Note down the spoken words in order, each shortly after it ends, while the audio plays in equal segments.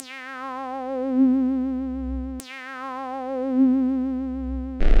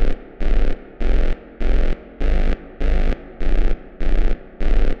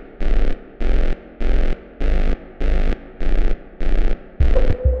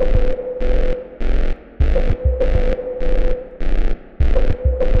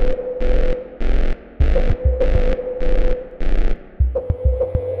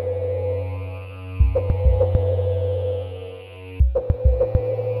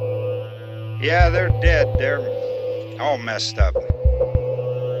Yeah, they're dead. They're all messed up.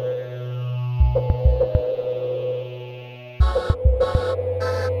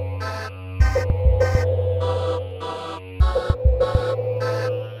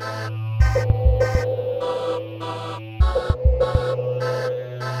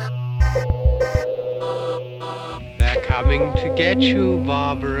 They're coming to get you,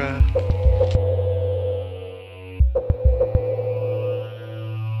 Barbara.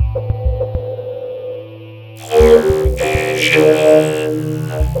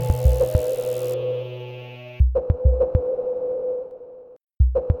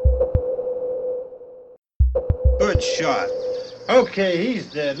 Good shot. Okay,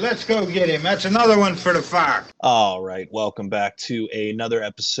 he's dead. Let's go get him. That's another one for the fire. All right, welcome back to another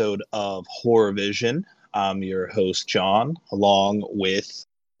episode of Horror Vision. I'm your host, John, along with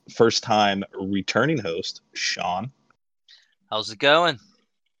first-time returning host, Sean. How's it going?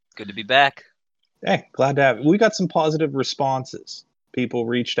 Good to be back. Hey, glad to have you. We got some positive responses. People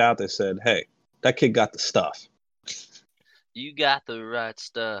reached out. They said, hey, that kid got the stuff. You got the right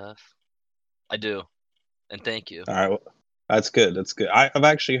stuff. I do. And thank you. All right, well, that's good. That's good. I've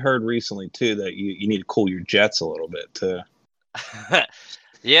actually heard recently, too, that you need to cool your jets a little bit, too.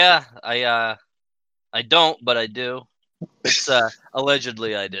 Yeah, I don't, but I do. It's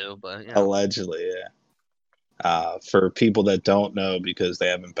allegedly I do, but you know. Allegedly, yeah. For people that don't know, because they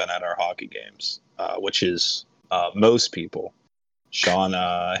haven't been at our hockey games, which is most people, Sean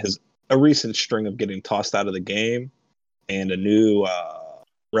has a recent string of getting tossed out of the game, and a new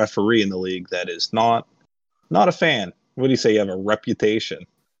referee in the league that is not a fan. What do you say? You have a reputation.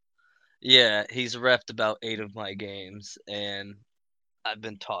 Yeah, he's repped about 8 of my games, and I've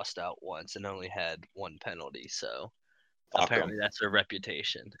been tossed out once and only had 1 penalty, so apparently that's a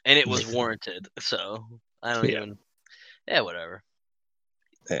reputation. And it was warranted, so I don't even... Yeah, whatever.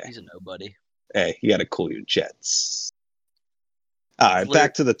 Hey. He's a nobody. Hey, you got to cool your jets. All right,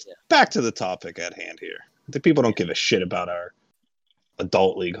 back to the topic at hand here. The people don't give a shit about our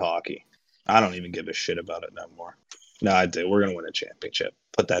adult league hockey. I don't even give a shit about it no more. No, I do. We're gonna win a championship.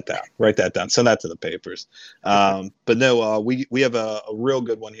 Put that down. Write that down. Send that to the papers. But no, we have a real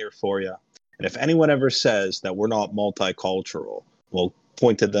good one here for you. And if anyone ever says that we're not multicultural, we'll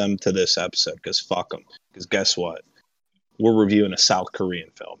point to them to this episode, because fuck them. Because guess what? We're reviewing a South Korean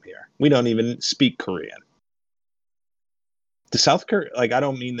film here. We don't even speak Korean. The South Korea, like, I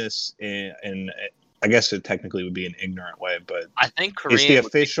don't mean this in I guess it technically would be an ignorant way, but I think Korean is the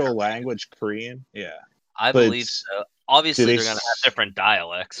official language Korean? Yeah. I believe so. Obviously, they're going to have different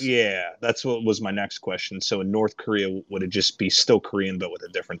dialects. Yeah, that's what was my next question. So in North Korea, would it just be still Korean, but with a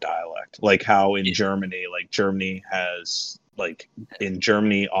different dialect? Like how in Germany, like Germany has, like in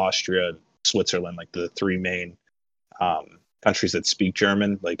Germany, Austria, Switzerland, like the 3 main countries that speak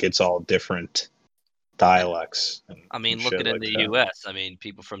German, like it's all different dialects. I mean, look at in the U.S. I mean,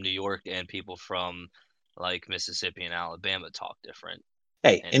 people from New York and people from like Mississippi and Alabama talk different.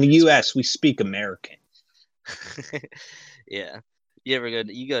 Hey, in the U.S., we speak American. Yeah.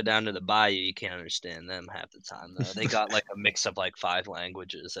 You go down to the bayou, you can't understand them half the time though. They got like a mix of like 5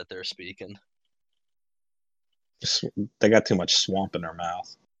 languages that they're speaking. They got too much swamp in their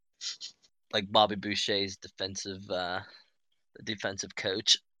mouth. Like Bobby Boucher's defensive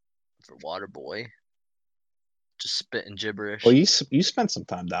coach for Waterboy. Just spitting gibberish. Well, you spent some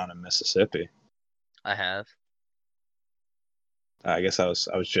time down in Mississippi. I have. I guess I was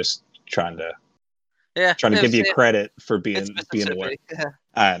just trying to Yeah, trying to give you credit for being aware. Yeah.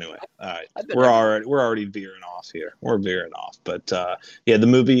 Anyway, all right, we're already veering off here. We're veering off, but yeah, the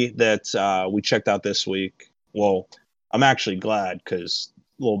movie that we checked out this week. Well, I'm actually glad because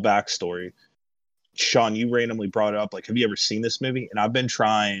little backstory. Sean, you randomly brought it up. Like, have you ever seen this movie? And I've been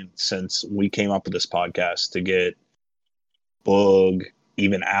trying since we came up with this podcast to get Boog,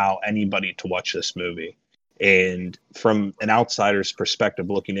 even Al, anybody to watch this movie. And from an outsider's perspective,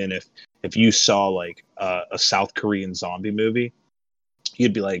 looking in, if you saw like a South Korean zombie movie,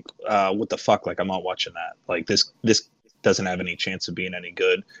 you'd be like, what the fuck? Like, I'm not watching that. Like, this doesn't have any chance of being any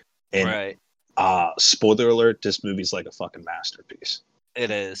good. And spoiler alert, this movie's like a fucking masterpiece. It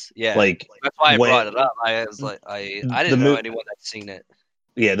is, yeah. Like, that's why I brought it up. I was like, I didn't know anyone had seen it.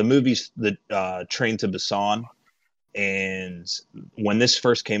 Yeah, the movie's the Train to Busan. And when this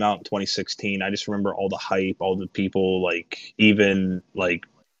first came out in 2016, I just remember all the hype, all the people, like, even like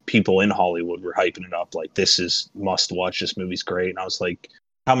people in Hollywood were hyping it up. Like, this is must watch. This movie's great. And I was like,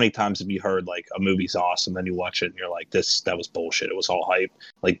 how many times have you heard like a movie's awesome, then you watch it and you're like, that was bullshit. It was all hype.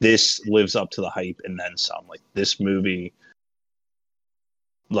 Like, this lives up to the hype and then some. Like, this movie,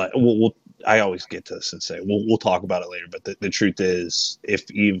 like, we'll I always get to this and say we'll talk about it later. But the truth is, if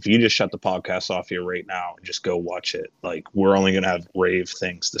you just shut the podcast off here right now and just go watch it, like we're only gonna have rave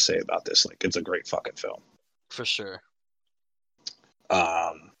things to say about this. Like it's a great fucking film. For sure.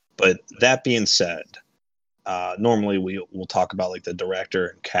 But that being said, normally we'll talk about like the director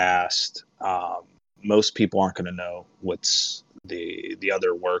and cast. Most people aren't going to know what's the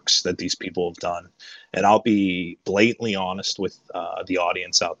other works that these people have done, and I'll be blatantly honest with the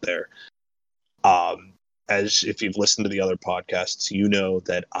audience out there. As if you've listened to the other podcasts, you know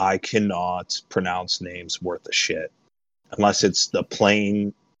that I cannot pronounce names worth a shit unless it's the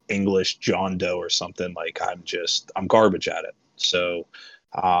plain English John Doe or something. Like I'm garbage at it. So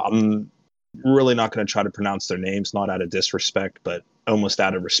I'm really not going to try to pronounce their names, not out of disrespect, but almost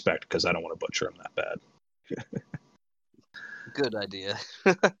out of respect because I don't want to butcher them that bad. Good idea.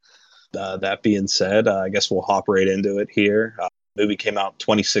 That being said, I guess we'll hop right into it here. The movie came out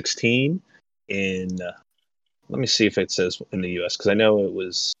 2016 in, let me see if it says in the US, because I know it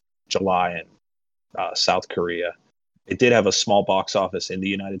was July in South Korea. It did have a small box office in the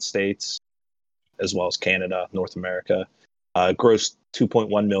United States, as well as Canada, North America. Grossed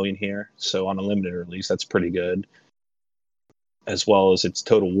 2.1 million here, so on a limited release, that's pretty good. As well as its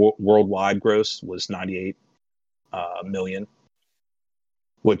total worldwide gross was 98 million,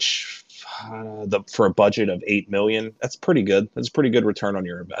 which for a budget of 8 million, that's pretty good. That's a pretty good return on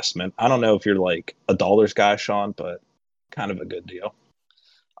your investment. I don't know if you're like a dollars guy, Sean, but kind of a good deal.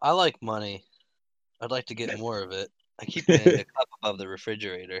 I like money. I'd like to get more of it. I keep getting a cup above the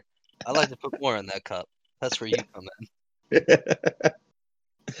refrigerator. I'd like to put more in that cup. That's where you come in.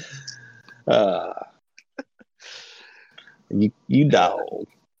 You know.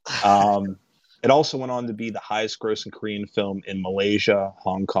 It also went on to be the highest grossing Korean film in Malaysia,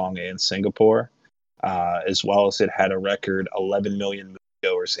 Hong Kong, and Singapore, as well as it had a record 11 million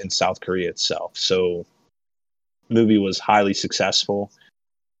moviegoers in South Korea itself. So the movie was highly successful.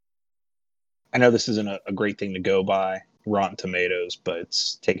 I know this isn't a great thing to go by, Rotten Tomatoes, but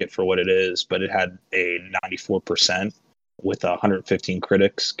take it for what it is. But it had a 94% with 115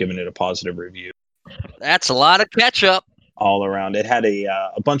 critics giving it a positive review. That's a lot of ketchup. All around. It had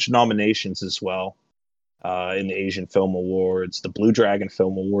a bunch of nominations as well in the Asian Film Awards, the Blue Dragon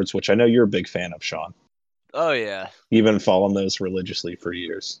Film Awards, which I know you're a big fan of, Sean. Oh, yeah. You've been following those religiously for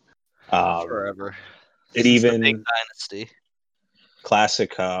years. Forever. It Since even... the big dynasty.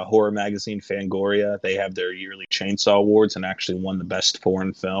 Classic horror magazine Fangoria, they have their yearly Chainsaw Awards and actually won the best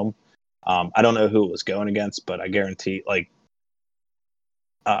foreign film. I don't know who it was going against, but I guarantee, like,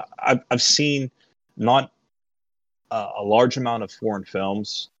 I've seen not a large amount of foreign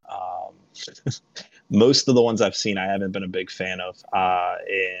films. Most of the ones I've seen, I haven't been a big fan of.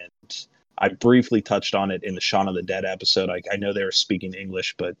 And I briefly touched on it in the Shaun of the Dead episode. I know they were speaking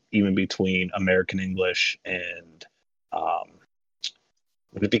English, but even between American English and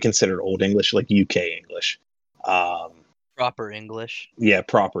would it be considered Old English, like UK English? Proper English. Yeah,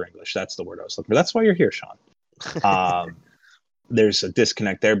 proper English. That's the word I was looking for. That's why you're here, Sean. There's a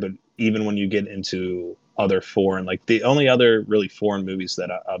disconnect there, but even when you get into other foreign, like the only other really foreign movies that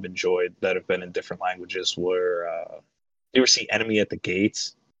I've enjoyed that have been in different languages were, you ever see Enemy at the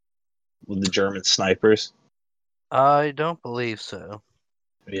Gates with the German snipers? I don't believe so.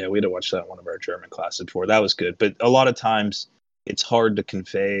 Yeah, we had to watch that in one of our German classes before. That was good. But a lot of times it's hard to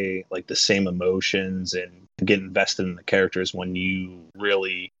convey like the same emotions and get invested in the characters when you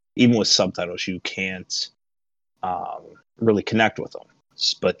really, even with subtitles, you can't really connect with them.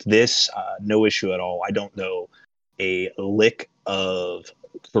 But this, no issue at all. I don't know a lick of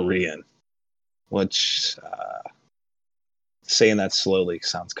Korean, which saying that slowly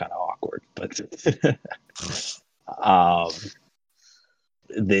sounds kind of awkward, but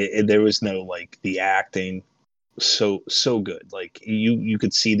there was no, like, the acting so good. Like you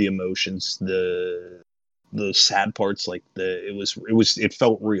could see the emotions, the sad parts, like it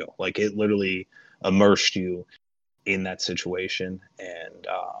felt real. Like it literally immersed you in that situation, and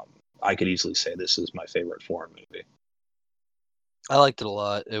I could easily say this is my favorite foreign movie. I liked it a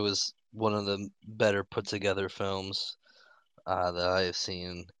lot. It was one of the better put together films that I have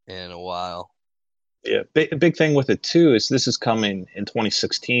seen in a while. Yeah, big thing with it too is this is coming in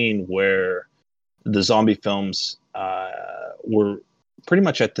 2016, where the zombie films were pretty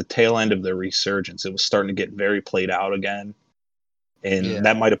much at the tail end of their resurgence. It was starting to get very played out again. And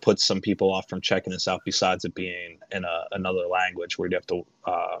that might have put some people off from checking this out, besides it being in another language where you'd have to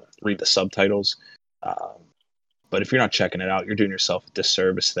read the subtitles. But if you're not checking it out, you're doing yourself a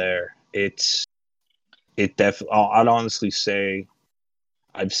disservice there. It definitely, I'd honestly say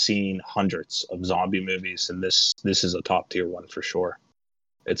I've seen hundreds of zombie movies, and this is a top tier one for sure.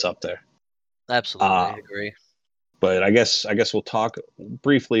 It's up there. Absolutely, I agree. But I guess we'll talk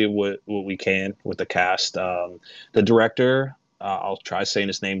briefly what we can with the cast. The director, I'll try saying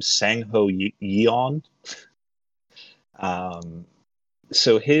his name, Sang Ho Yeon.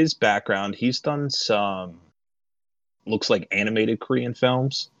 So his background, he's done some looks like animated Korean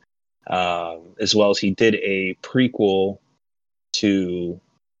films, as well as he did a prequel to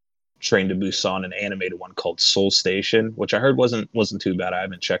Train to Busan, an animated one called Seoul Station, which I heard wasn't too bad. I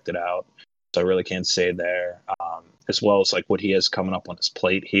haven't checked it out, so I really can't say there. As well as like what he has coming up on his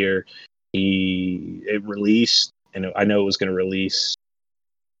plate here. It released, and I know it was going to release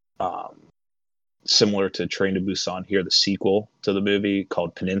similar to Train to Busan here, the sequel to the movie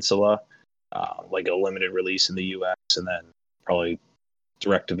called Peninsula, like a limited release in the U.S. and then probably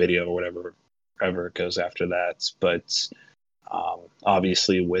direct to video or whatever it goes after that. But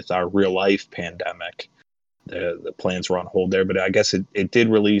obviously, with our real life pandemic, the plans were on hold there. But I guess it did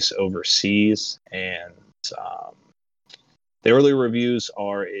release overseas, and the early reviews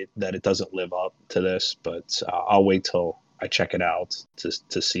are that it doesn't live up to this. But I'll wait till I check it out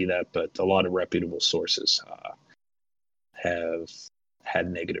to see that. But a lot of reputable sources have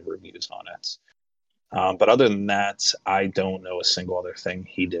had negative reviews on it. But other than that, I don't know a single other thing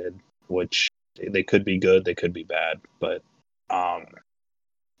he did, which they could be good, they could be bad. But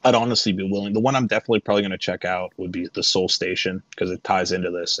I'd honestly be willing. The one I'm definitely probably going to check out would be the Seoul Station, because it ties into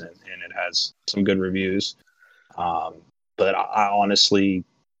this and it has some good reviews. But I honestly,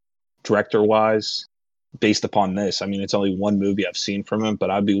 director-wise, based upon this, I mean, it's only one movie I've seen from him,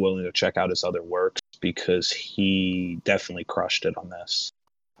 but I'd be willing to check out his other works because he definitely crushed it on this.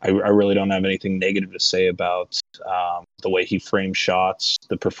 I really don't have anything negative to say about the way he framed shots,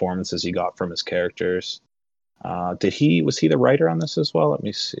 the performances he got from his characters. Was he the writer on this as well? Let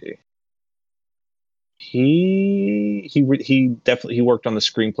me see. He definitely worked on the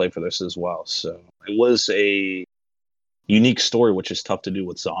screenplay for this as well. So it was a unique story, which is tough to do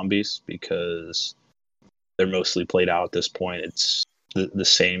with zombies because they're mostly played out at this point. It's the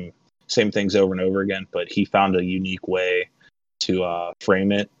same things over and over again, but he found a unique way to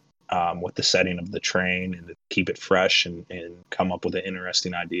frame it with the setting of the train and to keep it fresh and come up with an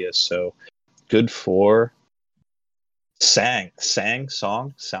interesting idea. So good for Sang. I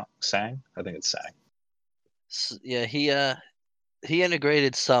think it's Sang. Yeah, he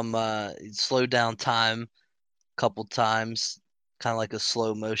integrated some slowed down time a couple times, kind of like a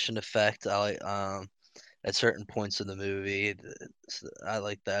slow motion effect. I like at certain points in the movie. I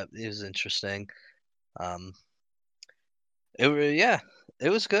like that. It was interesting. It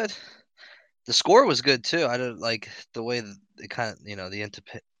was good. The score was good too. I don't like the way that it kind of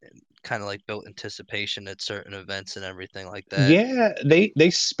kind of like built anticipation at certain events and everything like that. Yeah, they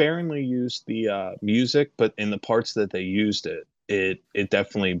sparingly used the music, but in the parts that they used it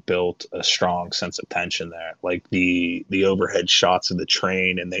definitely built a strong sense of tension there. Like the overhead shots of the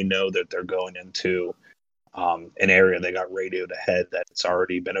train, and they know that they're going into an area they got radioed ahead that it's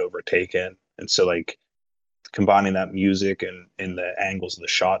already been overtaken, and so like combining that music and the angles of the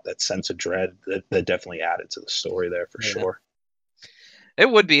shot, that sense of dread, that definitely added to the story there for sure. It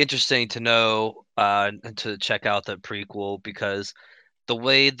would be interesting to know and to check out the prequel because the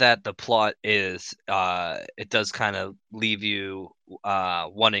way that the plot is, it does kind of leave you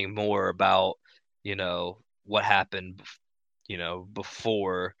wanting more about, what happened,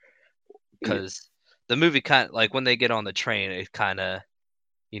 before, because the movie kind of like when they get on the train, it kind of,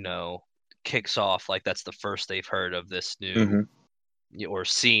 kicks off like that's the first they've heard of this new or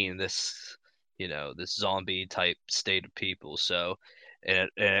seen this, this zombie type state of people. So, and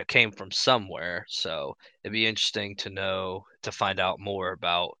it came from somewhere. So it'd be interesting to find out more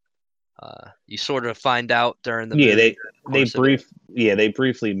about. You sort of find out during the movie. They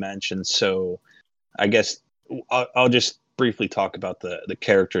briefly mentioned. So I guess I'll just briefly talk about the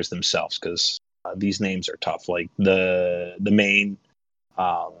characters themselves because these names are tough. Like the main,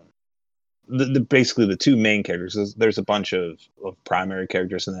 basically the two main characters. There's a bunch of primary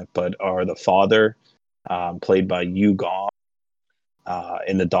characters in that, but are the father, played by Yu Gong,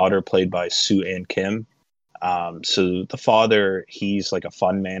 and the daughter played by Soo Ann Kim. So the father, he's like a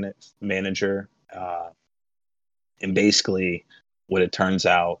fund manager, and basically what it turns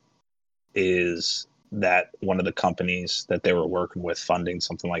out is that one of the companies that they were working with, funding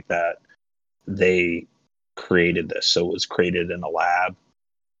something like that, they created this. So it was created in a lab.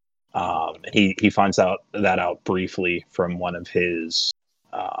 He finds out briefly from one of his,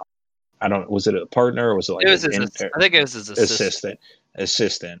 was it a partner or was it like I think it was his assistant.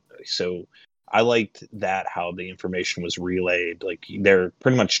 Assistant. So I liked that how the information was relayed. Like they're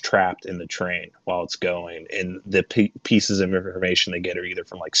pretty much trapped in the train while it's going, and the pieces of information they get are either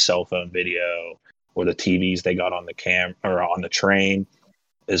from like cell phone video or the TVs they got on the or on the train,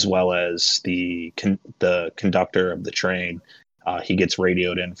 as well as the conductor of the train. He gets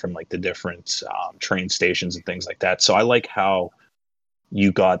radioed in from like the different train stations and things like that. So I like how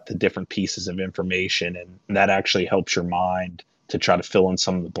you got the different pieces of information, and that actually helps your mind to try to fill in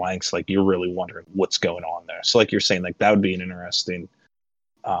some of the blanks. Like you're really wondering what's going on there. So like you're saying, like that would be an interesting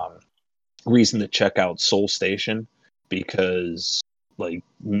reason to check out Seoul Station, because like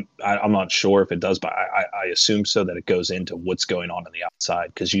I'm not sure if it does, but I assume so, that it goes into what's going on the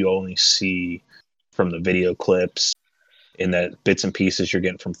outside, because you only see from the video clips in that bits and pieces you're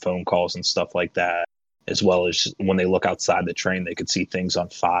getting from phone calls and stuff like that, as well as when they look outside the train, they could see things on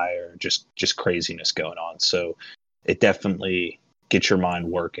fire, just craziness going on. So it definitely gets your mind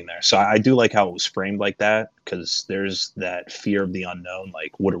working there. So I do like how it was framed like that, because there's that fear of the unknown.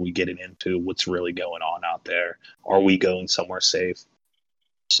 Like, what are we getting into? What's really going on out there? Are we going somewhere safe?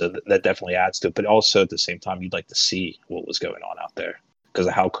 So that definitely adds to it. But also at the same time, you'd like to see what was going on out there because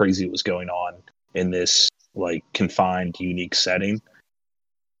of how crazy it was going on in this like confined, unique setting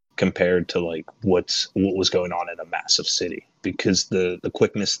compared to like what was going on in a massive city. Because the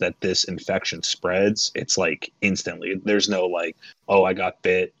quickness that this infection spreads, it's like instantly. There's no like, oh, I got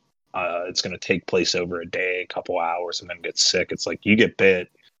bit. It's going to take place over a day, a couple hours, and then get sick. It's like you get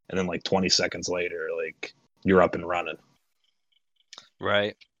bit, and then like 20 seconds later, like you're up and running.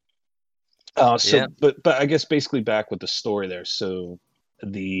 Right. Yeah. But I guess basically back with the story there. So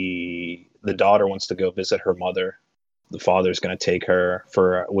the daughter wants to go visit her mother. The father's going to take her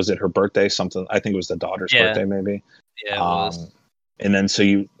for, was it her birthday? Something. I think it was the daughter's birthday, maybe. Yeah, it was. And then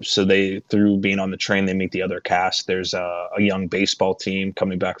so they, through being on the train, they meet the other cast. There's a young baseball team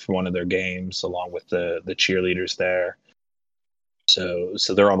coming back from one of their games, along with the cheerleaders there. So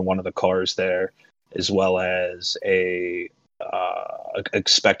they're on one of the cars there, as well as a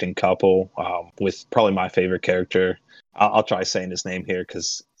expecting couple with probably my favorite character. I'll try saying his name here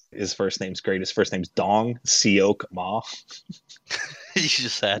because his first name's great. His first name's Dong Seok Ma. You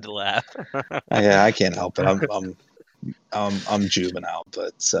just had to laugh. Yeah, I can't help it. I'm juvenile,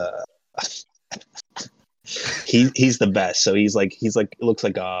 but he's the best. So he's like looks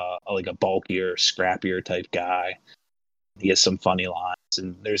like a bulkier, scrappier type guy. He has some funny lines,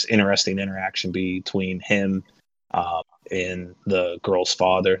 and there's interesting interaction between him and the girl's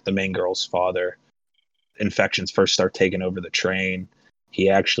father, the main girl's father. Infections first start taking over the train. He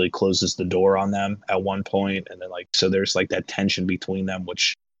actually closes the door on them at one point, and then like so there's like that tension between them,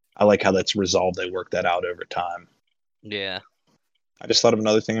 which I like how that's resolved. They work that out over time. Yeah. I just thought of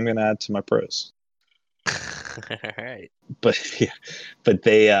another thing I'm going to add to my pros. All right. But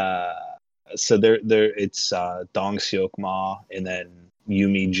they so they're it's Dong Seok Ma, and then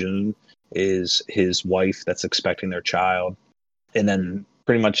Yumi Jun is his wife that's expecting their child, and then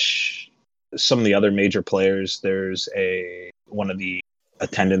pretty much some of the other major players. There's one of the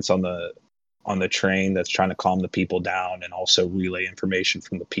attendants on the train that's trying to calm the people down and also relay information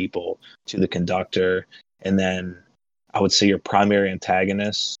from the people to the conductor. And then I would say your primary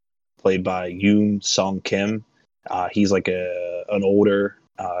antagonist, played by Yoon Sung Kim. He's like an older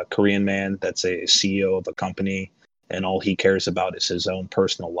Korean man that's a CEO of a company, and all he cares about is his own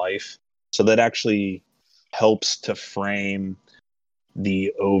personal life. So that actually helps to frame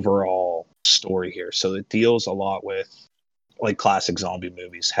the overall story here. So it deals a lot with, like, classic zombie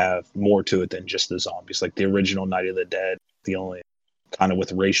movies have more to it than just the zombies. Like the original Night of the Dead, the only kind of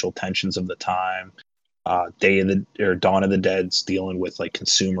with racial tensions of the time. Dawn of the Dead's dealing with like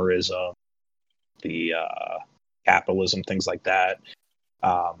consumerism, the capitalism, things like that.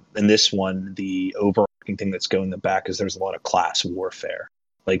 And this one, the overarching thing that's going in the back is there's a lot of class warfare.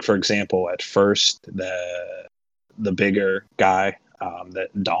 Like, for example, at first, the bigger guy, that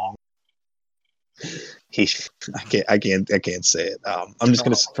Dong, I can't say it. I'm just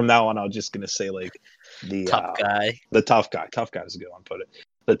gonna from now on. I'm just gonna say like the tough guy. The tough guy. Tough guy is a good one to put it.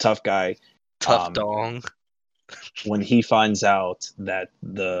 The tough guy. Tough Dong. When he finds out that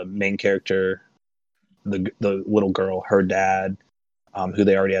the main character, the little girl, her dad, who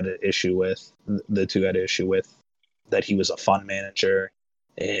they already had an issue with, the two had an issue with, that he was a fund manager,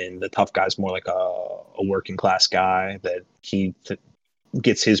 and the tough guy's more like a working class guy, that he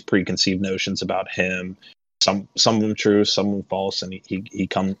gets his preconceived notions about him. Some of them true, some of them false, and he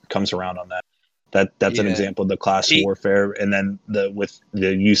comes around on that. That's an example of the class warfare. And then with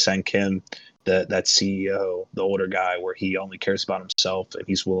the Yoo Sang Kim, that CEO, the older guy, where he only cares about himself and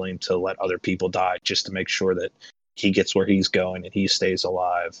he's willing to let other people die just to make sure that he gets where he's going and he stays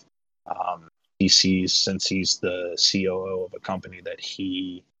alive. he sees, since he's the COO of a company, that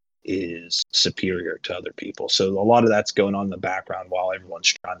he is superior to other people. So a lot of that's going on in the background while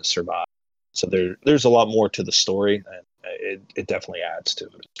everyone's trying to survive. So there's a lot more to the story, and it definitely adds to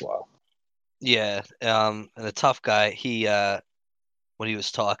it as well. Yeah, and the tough guy, he when he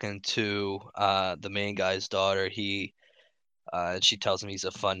was talking to the main guy's daughter, and she tells him he's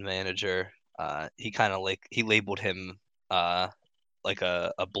a fund manager. He kind of he labeled him like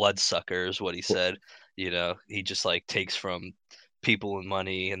a bloodsucker is what he said. He just like takes from people and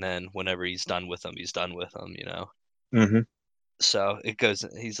money, and then whenever he's done with them, he's done with them. Mm-hmm. So it goes.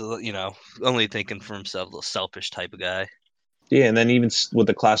 He's only thinking for himself, a little selfish type of guy. Yeah, and then even with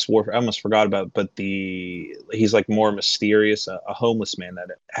the class warfare, I almost forgot about, but he's like more mysterious, a homeless man that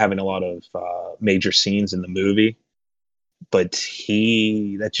having a lot of major scenes in the movie, but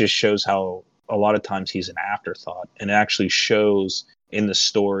that just shows how a lot of times he's an afterthought, and it actually shows in the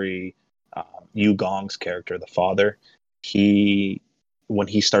story. Yu Gong's character, the father, when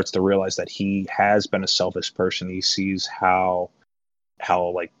he starts to realize that he has been a selfish person, he sees how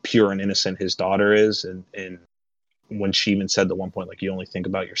like pure and innocent his daughter is, and when she even said at one point, like, you only think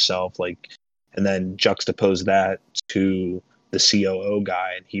about yourself, like, and then juxtapose that to the COO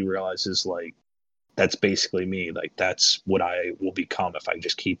guy, and he realizes, like, that's basically me. Like, that's what I will become if I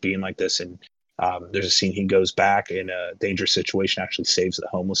just keep being like this. And there's a scene he goes back in a dangerous situation, actually saves the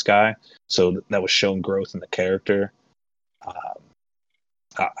homeless guy. So that was showing growth in the character.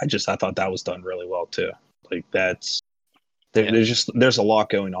 I thought that was done really well too. Like, there's a lot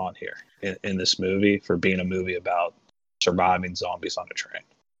going on here in this movie for being a movie about surviving zombies on a train.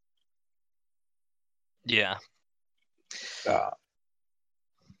 Yeah.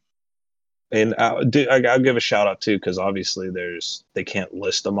 And I'll give a shout out too, because obviously they can't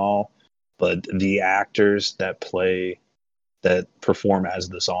list them all, but the actors that perform as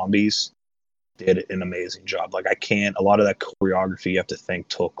the zombies did an amazing job. Like, a lot of that choreography, you have to think,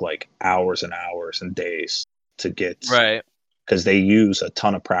 took like hours and hours and days to get right, because they use a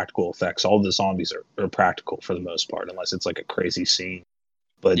ton of practical effects. All the zombies are practical for the most part, unless it's like a crazy scene.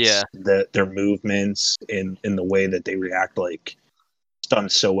 But yeah, their movements in the way that they react, like, it's done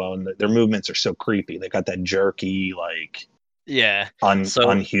so well, and their movements are so creepy. They got that jerky, like,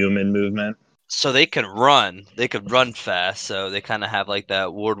 unhuman movement. So they could run. They could run fast. So they kind of have like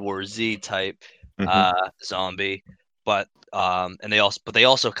that World War Z type zombie, but they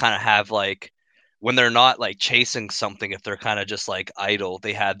also kind of have, like, when they're not like chasing something, if they're kind of just like idle,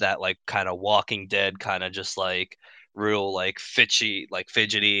 they have that like kind of Walking Dead kind of just like real like fidgety,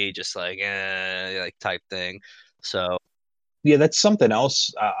 just like type thing. So yeah, that's something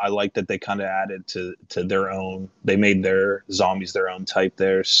else I like that they kind of added to their own. They made their zombies their own type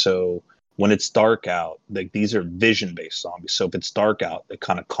there. So when it's dark out, like, these are vision based zombies. So if it's dark out, it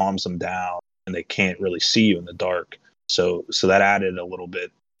kind of calms them down, and they can't really see you in the dark. So that added a little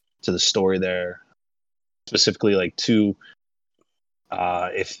bit to the story there. Specifically, like,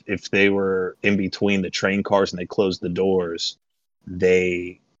 if they were in between the train cars and they closed the doors,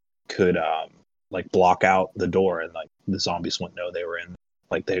 they could like block out the door, and like the zombies wouldn't know they were in.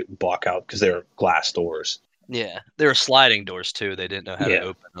 Like, they block out because they're glass doors. yeah, they were sliding doors too. They didn't know how to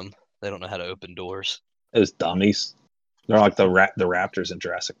open them. They don't know how to open doors. It was dummies. They're like the raptors in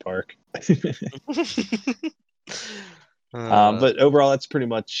Jurassic Park. But overall, that's pretty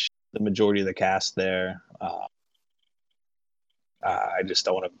much the majority of the cast there. I just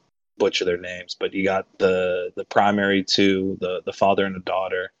don't want to butcher their names, but you got the primary two, the father and the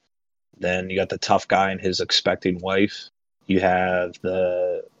daughter. Then you got the tough guy and his expecting wife. You have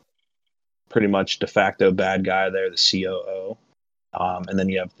the pretty much de facto bad guy there, the COO. And then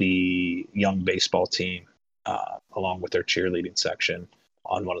you have the young baseball team, along with their cheerleading section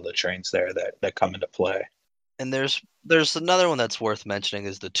on one of the trains there that come into play. And there's another one that's worth mentioning,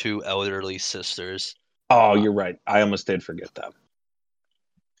 is the two elderly sisters. Oh, you're right. I almost did forget them.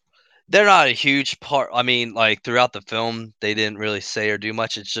 They're not a huge part. I mean, like, throughout the film, they didn't really say or do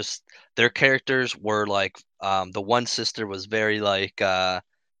much. It's just their characters were like, the one sister was very like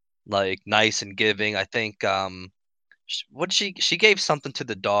nice and giving. I think she gave something to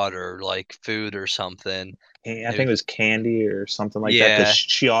the daughter, like food or something. I think it was candy or something like that, Yeah. because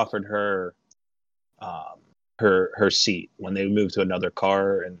she offered her her seat when they moved to another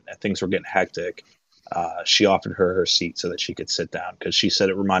car and things were getting hectic. She offered her seat so that she could sit down, because she said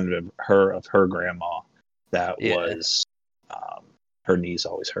it reminded her of her grandma that was her knees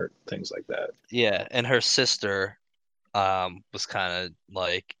always hurt, things like that. Yeah, and her sister was kind of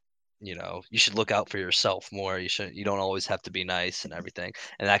like, you should look out for yourself more. You don't always have to be nice and everything.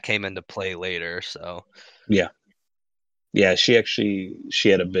 And that came into play later. So yeah, she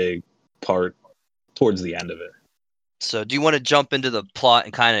had a big part towards the end of it. So, do you want to jump into the plot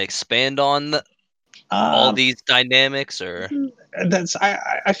and kind of expand on all these dynamics, or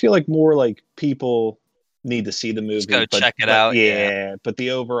I feel like more like people need to see the movie. just go but, check it but out? Yeah, but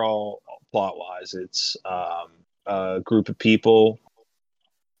the overall plot wise, it's a group of people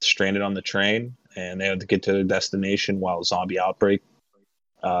stranded on the train, and they have to get to their destination while a zombie outbreak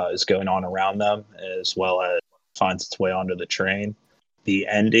is going on around them, as well as finds its way onto the train. The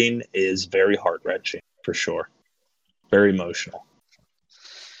ending is very heart wrenching for sure, very emotional.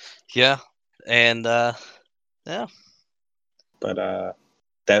 Yeah, and yeah. But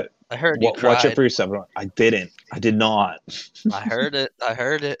that I heard you cried. Watch it for yourself. I didn't. I did not. I heard it. I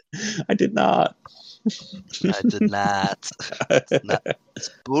heard it. I did not. I did not. It's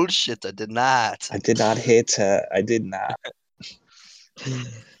bullshit. I did not. I did not hit her. I did not.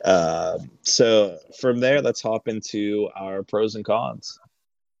 So from there, let's hop into our pros and cons.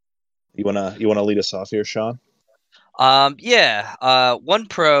 You wanna lead us off here, Sean? Yeah. One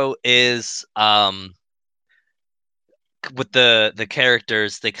pro is with the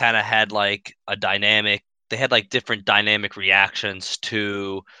characters, they kind of had like a dynamic. They had like different dynamic reactions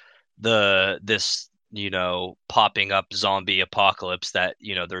to this popping up zombie apocalypse that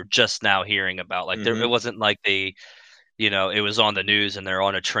they're just now hearing about. Like it wasn't like they it was on the news and they're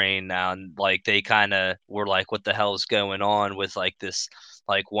on a train now, and like they kind of were like, what the hell is going on with like this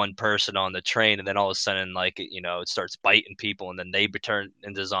like one person on the train, and then all of a sudden like it starts biting people, and then they turn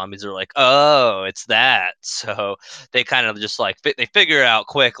into zombies. They're like, oh, it's that. So they kind of just like they figure out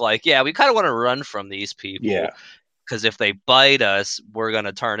quick, like, yeah, we kind of want to run from these people. Yeah. Because if they bite us, we're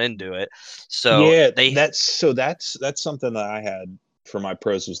gonna turn into it. So yeah, that's something that I had for my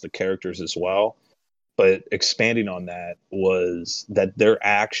pros was the characters as well. But expanding on that was that their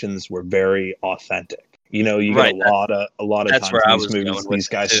actions were very authentic. You get a lot of times in these movies, these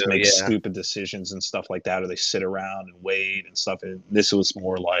guys make stupid decisions and stuff like that, or they sit around and wait and stuff. And this was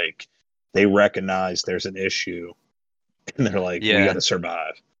more like they recognize there's an issue, and they're like, we got to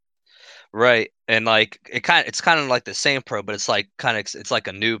survive. Right. And like it's kind of like the same pro, but it's like it's like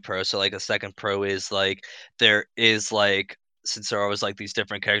a new pro. So like a second pro is like there is like, since there are always like these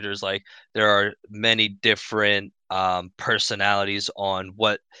different characters, like there are many different personalities on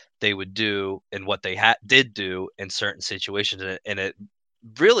what they would do and what they did do in certain situations, and it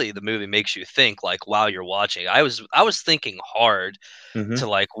really, the movie makes you think like while you're watching. I was thinking hard to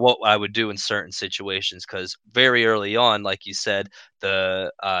like what I would do in certain situations, because very early on, like you said,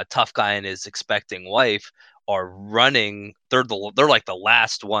 the tough guy and his expecting wife are running. They're like the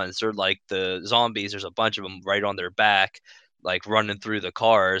last ones. They're like the zombies. There's a bunch of them right on their back, like running through the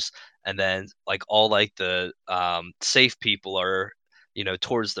cars, and then like all like the safe people are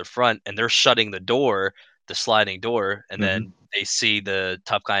towards the front, and they're shutting the sliding door, and then they see the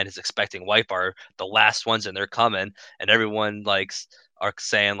tough guy and his expecting wife are the last ones, and they're coming, and everyone like are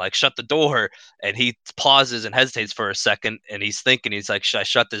saying like, shut the door, and he pauses and hesitates for a second, and he's thinking, he's like, should I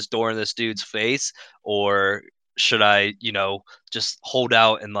shut this door in this dude's face, or should I just hold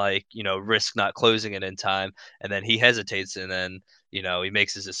out and like risk not closing it in time? And then he hesitates, and then he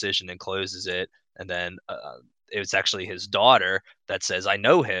makes his decision and closes it, and then it's actually his daughter that says, I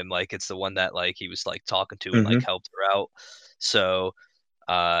know him. Like it's the one that like he was like talking to and like helped her out. So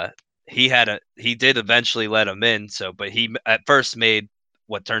he did eventually let him in. So, but he at first made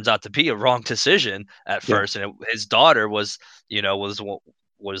what turns out to be a wrong decision at first, and his daughter was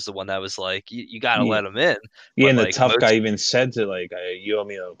the one that was like, you got to let him in. Yeah, and the tough guy even said to like, you owe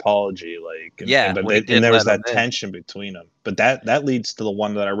me an apology. Like, and there was that tension between them. But that leads to the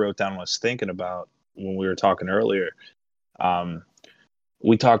one that I wrote down and was thinking about when we were talking earlier.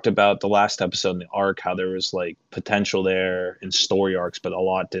 We talked about the last episode in the arc, how there was like potential there in story arcs, but a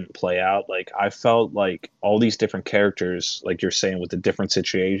lot didn't play out. Like I felt like all these different characters, like you're saying, with the different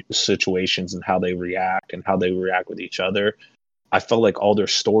situations and how they react with each other, I felt like all their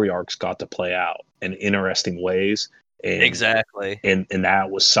story arcs got to play out in interesting ways. And, exactly. And that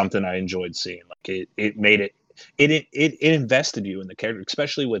was something I enjoyed seeing. Like it made it invested you in the character,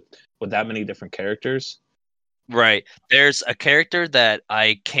 especially with that many different characters. Right. There's a character that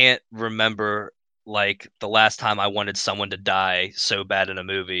I can't remember like the last time I wanted someone to die so bad in a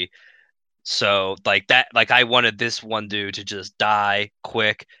movie. So like that, like I wanted this one dude to just die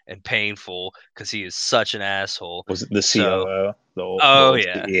quick and painful because he is such an asshole. Was it the COO?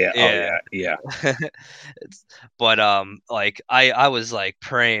 Yeah. But like I was like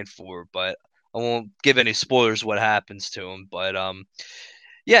praying for, but I won't give any spoilers what happens to him. But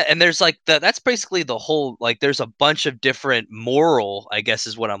yeah, and there's like that's basically the whole, like there's a bunch of different moral, I guess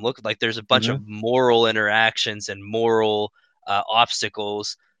is what I'm looking like. There's a bunch of moral interactions and moral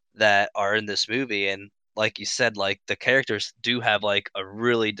obstacles that are in this movie, and like you said, like the characters do have like a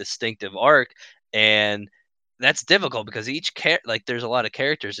really distinctive arc, and that's difficult because like there's a lot of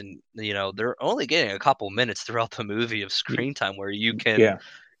characters, and they're only getting a couple minutes throughout the movie of screen time where you can Yeah.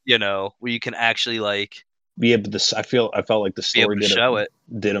 where you can actually like Yeah, but this I felt like the be able story to show it.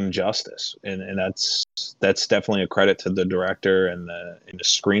 did him justice, and that's definitely a credit to the director and the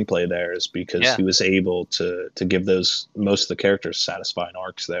screenplay there, is because Yeah. he was able to give those most of the characters satisfying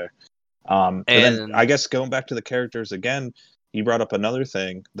arcs there. But then I And guess going back to the characters again, you brought up another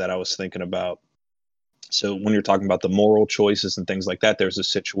thing that I was thinking about. So when you're talking about the moral choices and things like that, there's a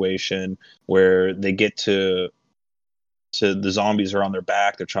situation where they get to the zombies are on their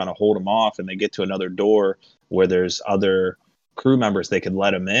back, they're trying to hold them off, and they get to another door where there's other crew members they could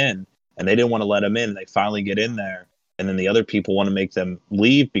let them in, and they didn't want to let them in. They finally get in there, and then the other people want to make them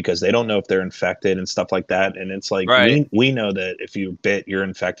leave because they don't know if they're infected and stuff like that. And it's like right. we know that if you're bit, you're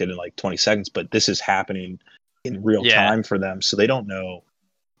infected in like 20 seconds, but this is happening in real Yeah. time for them, so they don't know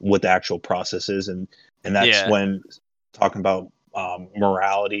what the actual process is. And that's Yeah. when talking about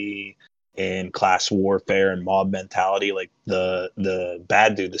morality and class warfare and mob mentality, like the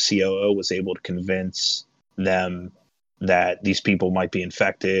bad dude, the COO, was able to convince them that these people might be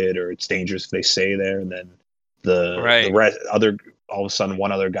infected or it's dangerous if they stay there. And then the Right. rest other all of a sudden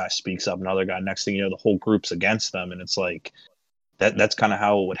one other guy speaks up, another guy, next thing you know, the whole group's against them. And it's like that's kind of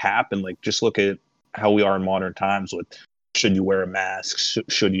how it would happen. Like, just look at how we are in modern times with, should you wear a mask,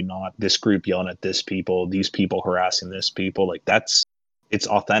 should you not, this group yelling at this people, these people harassing this people. Like, it's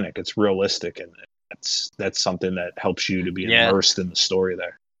authentic, it's realistic, and that's something that helps you to be Yeah. immersed in the story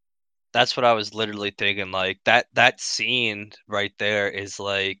there. That's what I was literally thinking. Like that scene right there is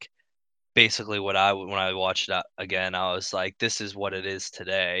like basically what when I watched it again, I was like, this is what it is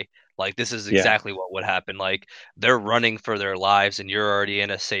today. Like this is Yeah. exactly what would happen. Like they're running for their lives, and you're already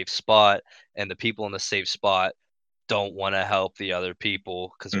in a safe spot, and the people in the safe spot don't want to help the other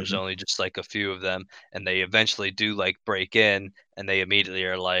people because there's Hmm. only just like a few of them, and they eventually do like break in, and they immediately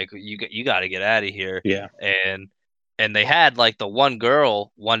are like, you got to get out of here. Yeah. And they had like the one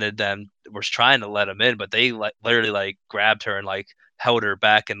girl wanted them, was trying to let them in, but they like literally like grabbed her and like held her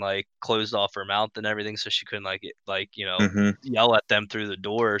back and like closed off her mouth and everything so she couldn't Hmm. yell at them through the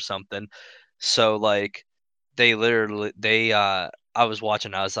door or something. So like they literally they I was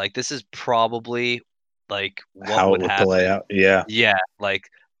watching, I was like, this is probably like what How it would would play happen. out. Yeah. Yeah, like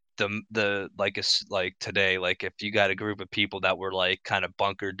the like it's like today, like if you got a group of people that were like kind of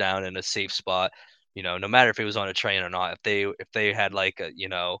bunkered down in a safe spot, no matter if it was on a train or not, if they had like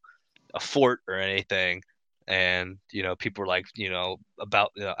a fort or anything, and people were like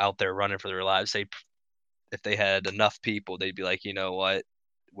about out there running for their lives, if they had enough people, they'd be like, you know what,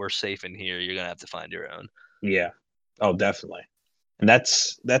 we're safe in here. You're gonna have to find your own. Yeah. Oh, definitely. And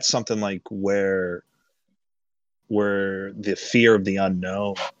that's something like where the fear of the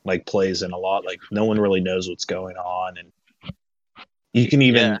unknown like plays in a lot. Like, no one really knows what's going on. And you can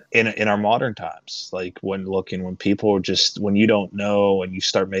Yeah, even in our modern times, like when people are just, when you don't know and you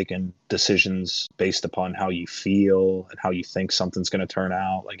start making decisions based upon how you feel and how you think something's going to turn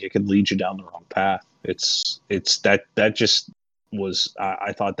out, like, it could lead you down the wrong path. It's that just was,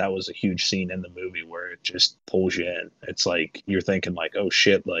 I thought that was a huge scene in the movie where it just pulls you in. It's like you're thinking like, oh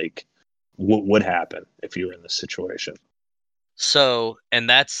shit, like what would happen if you were in this situation. so and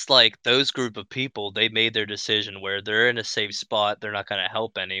that's like those group of people, they made their decision where they're in a safe spot, they're not going to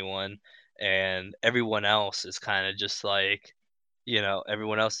help anyone, and everyone else is kind of just like,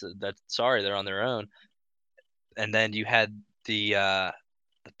 everyone else that's sorry, they're on their own. And then you had the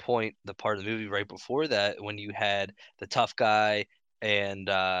part of the movie right before that, when you had the tough guy and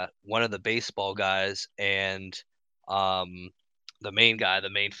one of the baseball guys and um the main guy, the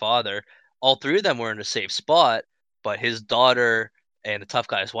main father. All three of them were in a safe spot, but his daughter and the tough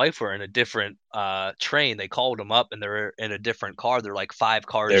guy's wife were in a different train. They called them up, and they're in a different car. They're like 5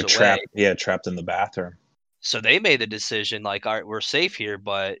 cars They're away. trapped, yeah, trapped in the bathroom. So they made the decision like, all right, we're safe here,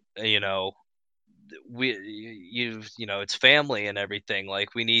 but we it's family and everything,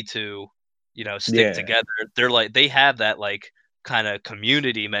 like we need to stick Yeah, together. They're like, they have that like kind of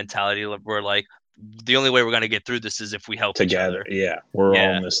community mentality where like the only way we're going to get through this is if we help each together, other. yeah, we're all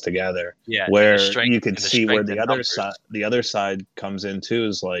Yeah, in this together. yeah, Where you could and the see where strength in numbers. the other side comes in too,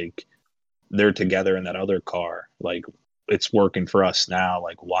 is like they're together in that other car, like it's working for us now,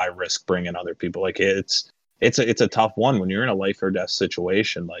 like why risk bringing other people? Like, it's a tough one when you're in a life or death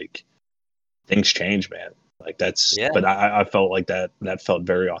situation. Like, things change, man. Like, that's, Yeah, but I felt like that felt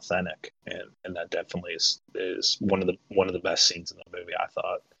very authentic, and that definitely is one of the best scenes in the movie, I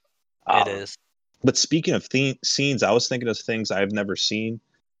thought. it um is. but speaking of scenes, I was thinking of things I've never seen.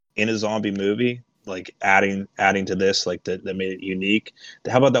 in a zombie movie, like adding to this, like that made it unique.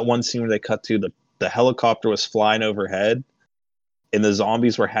 How about that one scene where they cut to the helicopter was flying overhead and the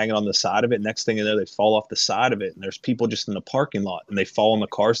zombies were hanging on the side of it. Next thing you know, they fall off the side of it, and there's people just in the parking lot, and they fall in the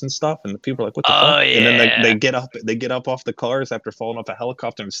cars and stuff, and the people are like, "What the fuck?" Yeah. And then they get up off the cars after falling off a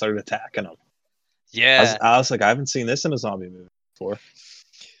helicopter and started attacking them. Yeah. I was like, I haven't seen this in a zombie movie before.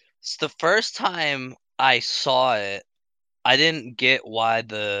 It's the first time I saw it, I didn't get why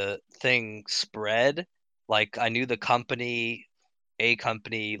the thing spread. Like, I knew a company,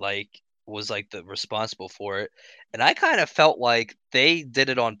 like, was like the responsible for it, and I kind of felt like they did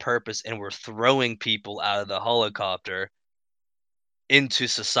it on purpose and were throwing people out of the helicopter into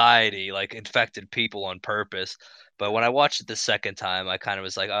society, like infected people on purpose. But when I watched it the second time, I kind of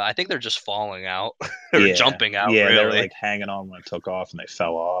was like, I think they're just falling out or jumping out. Yeah, really. they were like hanging on when it took off, and they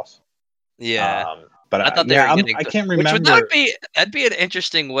fell off. Yeah. But I thought they were getting. I can't remember. Which that'd be an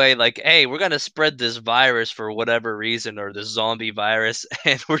interesting way. Like, hey, we're gonna spread this virus for whatever reason, or this zombie virus,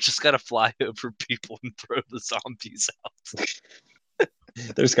 and we're just gonna fly over people and throw the zombies out.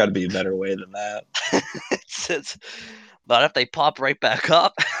 There's got to be a better way than that. it's not if they pop right back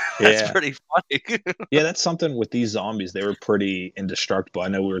up. That's pretty funny. Yeah, that's something with these zombies. They were pretty indestructible. I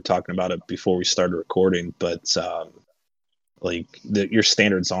know we were talking about it before we started recording, but like your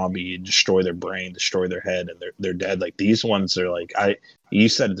standard zombie, you destroy their brain, destroy their head, and they're dead. Like these ones are like you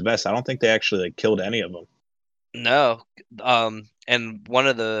said it the best. I don't think they actually like killed any of them. No, and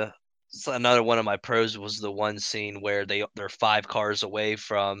another one of my pros was the one scene where they're 5 cars away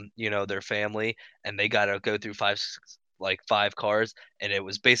from their family, and they gotta go through 5 cars, and it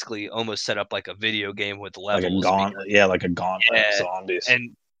was basically almost set up like a video game with levels. Like a gauntlet, like a gauntlet of zombies.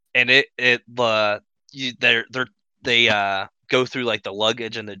 And they go through like the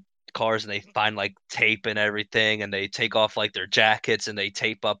luggage and the cars, and they find like tape and everything, and they take off like their jackets and they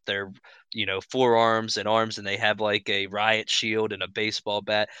tape up their forearms and arms, and they have like a riot shield and a baseball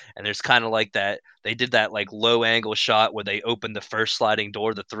bat, and there's kind of like that they did that like low angle shot where they open the first sliding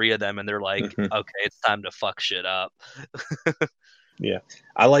door, the 3 of them, and they're like, okay, it's time to fuck shit up. Yeah,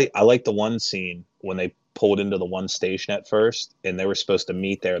 I like the one scene when they pulled into the one station at first, and they were supposed to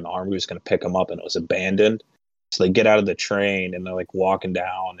meet there, and the army was going to pick them up, and it was abandoned. So they get out of the train, and they're like walking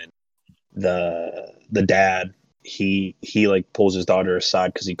down, and the dad he like pulls his daughter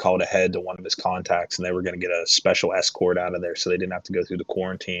aside because he called ahead to one of his contacts, and they were going to get a special escort out of there so they didn't have to go through the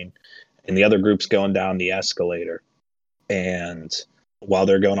quarantine. And the other group's going down the escalator, and while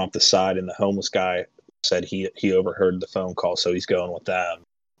they're going off the side, and the homeless guy said he overheard the phone call, so he's going with them,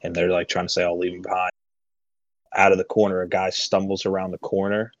 and they're like trying to say, I'll leave him behind. Out of the corner, a guy stumbles around the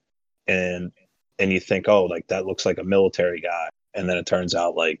corner, and you think, oh, like that looks like a military guy. And then it turns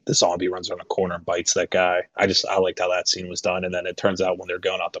out like the zombie runs around a corner and bites that guy. I liked how that scene was done. And then it turns out when they're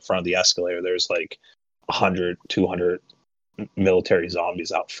going out the front of the escalator, there's like 100, 200 military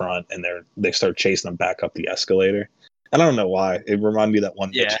zombies out front, and they start chasing them back up the escalator. I don't know why. It reminded me of that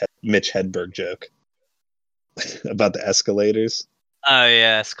one Mitch Hedberg joke about the escalators. Oh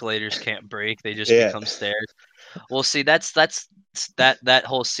yeah, escalators can't break; they just become stairs. Well, see, that's that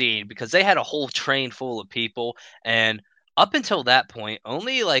whole scene, because they had a whole train full of people, and up until that point,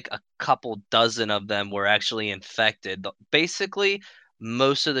 only like a couple dozen of them were actually infected. Basically,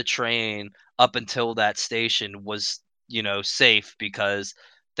 most of the train up until that station was, safe, because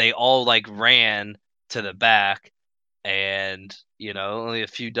they all like ran to the back, and only a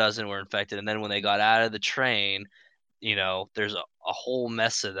few dozen were infected. And then when they got out of the train, there's a whole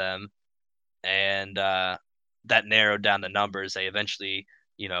mess of them, and that narrowed down the numbers. They eventually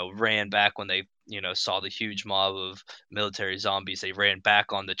ran back when they saw the huge mob of military zombies. They ran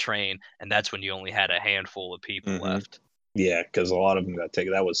back on the train, and that's when you only had a handful of people left. Yeah, because a lot of them got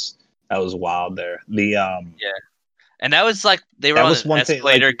taken. That was wild there. And that was like they were on an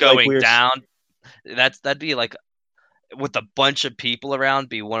escalator going down. That'd be like, with a bunch of people around,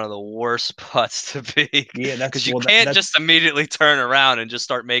 be one of the worst spots to be. Yeah, because you can't just immediately turn around and just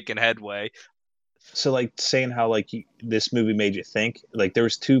start making headway. So like saying how like this movie made you think, like there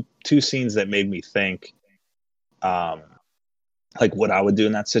was two scenes that made me think like what I would do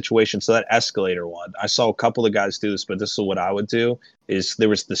in that situation. So that escalator one, I saw a couple of guys do this, but this is what I would do. Is there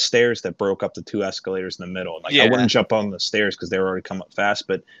was the stairs that broke up the 2 escalators in the middle. Like I wouldn't jump on the stairs because they were already come up fast,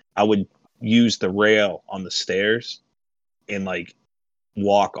 but I would use the rail on the stairs and like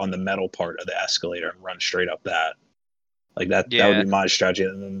walk on the metal part of the escalator and run straight up that. Like that would be my strategy.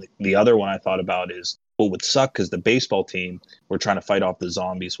 And then the other one I thought about is what would suck, because the baseball team were trying to fight off the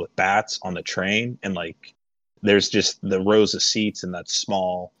zombies with bats on the train, and like there's just the rows of seats in that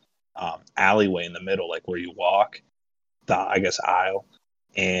small alleyway in the middle, like where you walk, the I guess aisle.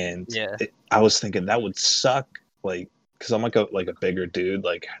 And I was thinking that would suck, like, because I'm like a bigger dude.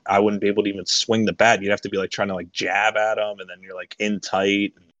 Like, I wouldn't be able to even swing the bat. You'd have to be like trying to like jab at them, and then you're like in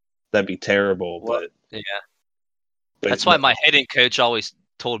tight. That'd be terrible. Well, but yeah, that's why my hitting coach always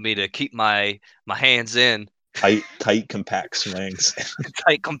told me to keep my hands in. Tight, compact swings.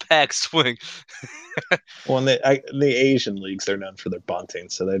 Tight, compact swing. Well, in the Asian leagues, they're known for their bunting,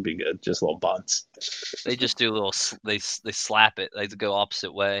 so that'd be good. Just little bunts. They just do little. They slap it. They go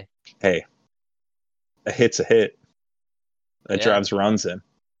opposite way. Hey, a hit's a hit. That drives runs in.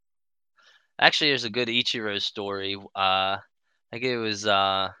 Actually, there's a good Ichiro story. I think it was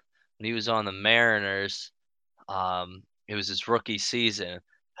when he was on the Mariners. It was his rookie season.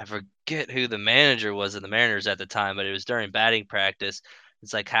 I forget who the manager was of the Mariners at the time, but it was during batting practice.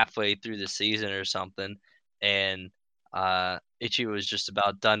 It's like halfway through the season or something, and Ichiro was just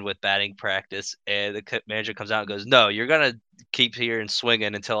about done with batting practice, and the manager comes out and goes, "No, you're gonna keep here and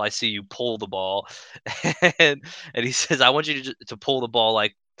swinging until I see you pull the ball," and he says, "I want you to pull the ball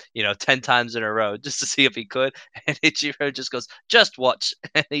like 10 times in a row just to see if he could." And Ichiro just goes, "Just watch."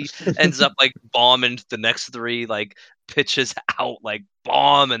 And he ends up like bombing the next 3 like pitches out, like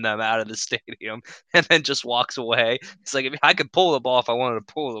bombing them out of the stadium, and then just walks away. It's like, if I could pull the ball if I wanted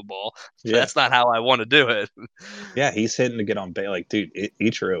to pull the ball. That's not how I want to do it. Yeah, he's hitting to get on base. Like, dude,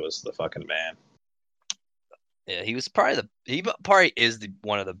 Ichiro is the fucking man. Yeah, he was probably is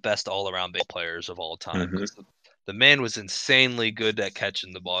one of the best all-around base players of all time. Mm-hmm. The man was insanely good at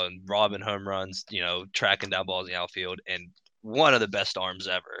catching the ball and robbing home runs, tracking down balls in the outfield, and one of the best arms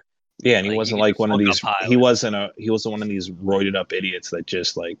ever. Yeah, and he wasn't like one of these. He wasn't one of these roided up idiots that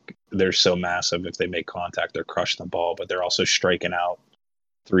just like they're so massive if they make contact they're crushing the ball, but they're also striking out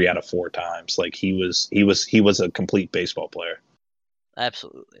 3 out of 4 times. Like he was a complete baseball player.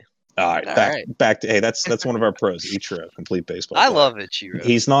 Absolutely. All right, back to that's one of our pros, Ichiro, complete baseball player. I love Ichiro.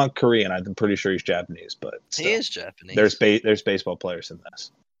 He's not Korean. I'm pretty sure he's Japanese, but still, he is Japanese. There's baseball players in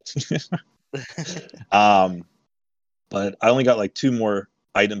this. But I only got like 2 more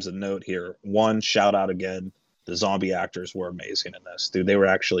items of note here. One, shout out again. The zombie actors were amazing in this, dude. They were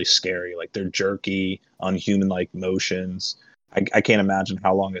actually scary. Like, they're jerky, unhuman-like motions. I can't imagine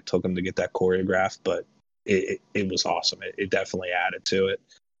how long it took them to get that choreographed, but it was awesome. It definitely added to it.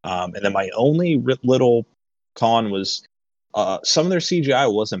 And then my only little con was some of their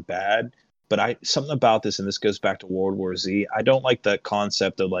CGI wasn't bad, but something about this, and this goes back to World War Z. I don't like the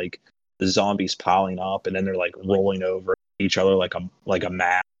concept of like the zombies piling up and then they're like rolling over each other like a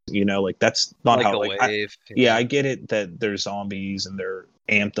mass. Like, that's not like how. A like, wave. I get it that they're zombies and they're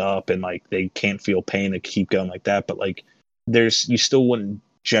amped up and like they can't feel pain to keep going like that, but like you still wouldn't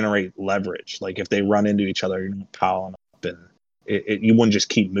generate leverage. Like, if they run into each other, you're not piling up, and you wouldn't just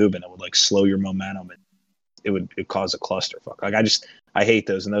keep moving. It would like slow your momentum, and it cause a clusterfuck. Like, I hate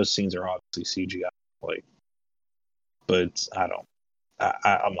those, and those scenes are obviously CGI. Like, but I'm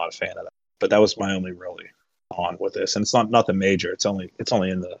not a fan of that. But that was my only really on with this, and it's nothing major. It's only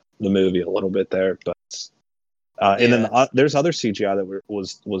in the movie a little bit there, but and then there's other CGI that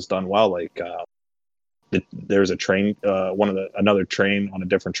was done well. Like there's a train, another train on a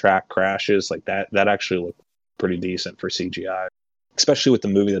different track crashes. Like that actually looked pretty decent for CGI, especially with the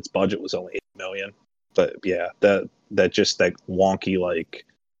movie that's budget was only $8 million. But yeah, that just that wonky, like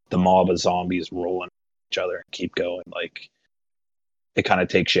the mob of zombies rolling each other and keep going, like it kind of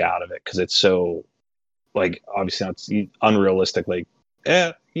takes you out of it because it's so, like, obviously it's unrealistic. Like,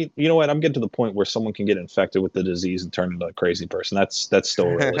 you know what? I'm getting to the point where someone can get infected with the disease and turn into a crazy person. That's still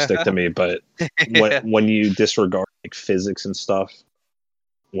realistic to me. But when you disregard like physics and stuff,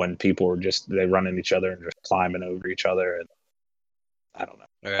 when people are they run into each other and just climbing over each other, and I don't know.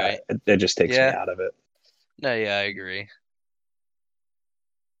 Right. It just takes me out of it. No, yeah, I agree.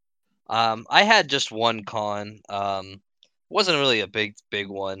 I had just one con. Wasn't really a big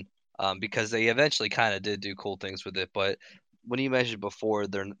one. Because they eventually kind of did do cool things with it, but when you mentioned before,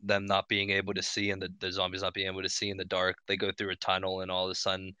 them not being able to see and the zombies not being able to see in the dark, they go through a tunnel and all of a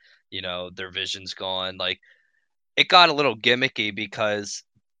sudden, their vision's gone. Like, it got a little gimmicky because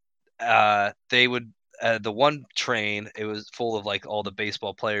they would the one train, it was full of like all the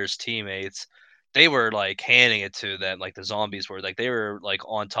baseball players' teammates. They were like handing it to them, like the zombies were, like they were like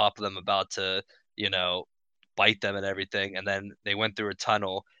on top of them about to, bite them and everything, and then they went through a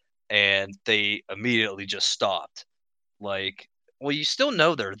tunnel and they immediately just stopped. Like, well, you still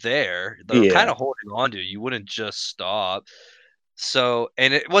know they're there. They're kind of holding on to you. You wouldn't just stop. So,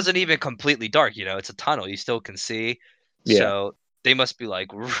 and it wasn't even completely dark, it's a tunnel. You still can see. Yeah. So they must be like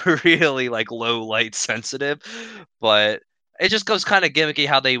really like low light sensitive, but it just goes kind of gimmicky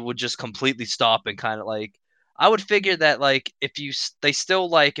how they would just completely stop and kind of like, I would figure that like they still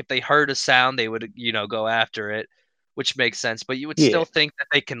like if they heard a sound they would go after it, which makes sense. But you would still think that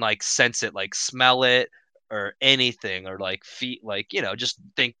they can like sense it, like smell it or anything, or like just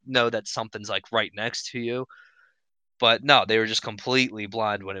know that something's like right next to you. But no, they were just completely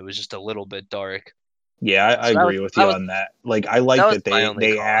blind when it was just a little bit dark. Yeah, I agree with you on that. Like, I like that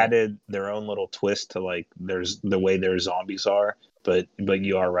they added their own little twist to like there's the way their zombies are, but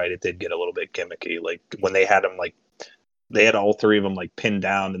you are right, it did get a little bit gimmicky. Like when they had them, like they had all three of them like pinned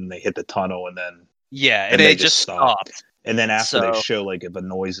down, and they hit the tunnel, and then and they just stopped. And then after they show like if a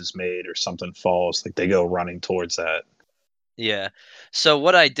noise is made or something falls, like they go running towards that. Yeah. So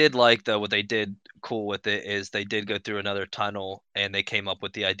what I did like though, what they did cool with it is they did go through another tunnel, and they came up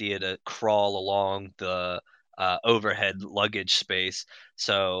with the idea to crawl along the overhead luggage space.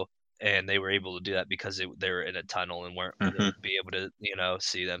 So, and they were able to do that because they were in a tunnel and weren't be able to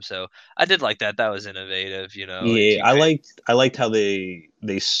see them. So I did like that. That was innovative. Yeah, I liked how they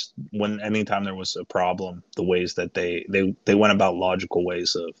when anytime there was a problem, the ways that they went about logical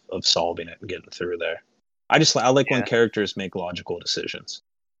ways of solving it and getting through there. I like when characters make logical decisions.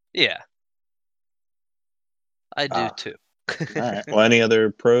 Yeah. I do too. All right. Well, any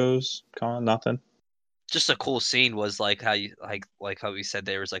other pros, Colin? Nothing? Just a cool scene was like how you like how we said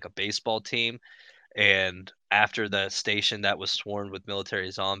there was like a baseball team, and after the station that was swarmed with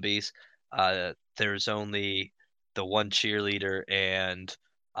military zombies, there's only the one cheerleader and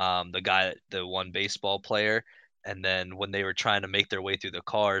the one baseball player. And then when they were trying to make their way through the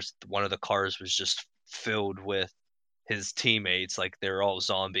cars, one of the cars was just filled with his teammates, like they were all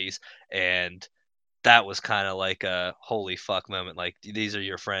zombies, and that was kind of like a holy fuck moment. Like, these are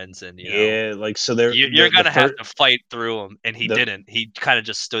your friends, and like so you're gonna have to fight through them. And he didn't. He kind of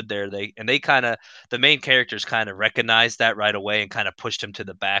just stood there. The main characters kind of recognized that right away and kind of pushed him to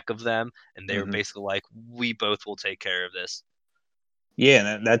the back of them. And they were basically like, "We both will take care of this."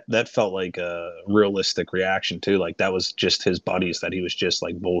 Yeah, and that felt like a realistic reaction too. Like that was just his buddies that he was just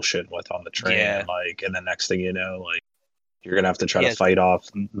like bullshitting with on the train. Yeah. And the next thing you know, like you're gonna have to try to fight off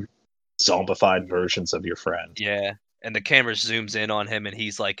zombified versions of your friend. Yeah, and the camera zooms in on him, and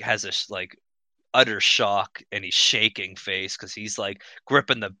he's like has this like utter shock, and he's shaking face because he's like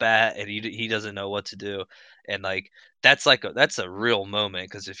gripping the bat, and he doesn't know what to do. And like that's a real moment,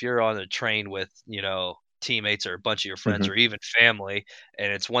 because if you're on a train with teammates or a bunch of your friends or even family,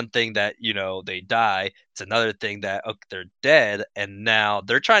 and it's one thing that they die, it's another thing that they're dead, and now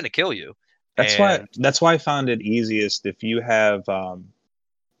they're trying to kill you. That's why I found it easiest if you have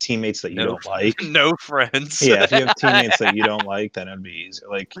teammates that you don't like. No friends. Yeah, if you have teammates that you don't like, then it'd be easier.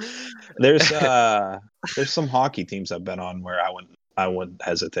 Like there's some hockey teams I've been on where I wouldn't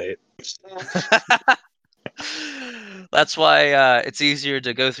hesitate. That's why it's easier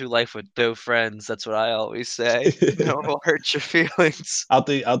to go through life with no friends. That's what I always say. No one will hurt your feelings. I'll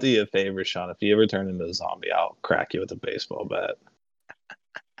do you a favor, Sean. If you ever turn into a zombie, I'll crack you with a baseball bat.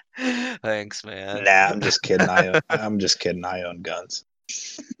 Thanks, man. Nah, I'm just kidding. I'm just kidding. I own guns.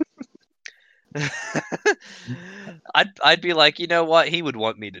 I'd be like, you know what? He would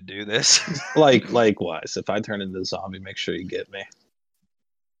want me to do this. Likewise, if I turn into a zombie, make sure you get me.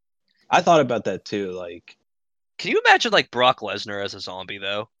 I thought about that too. Like, can you imagine like Brock Lesnar as a zombie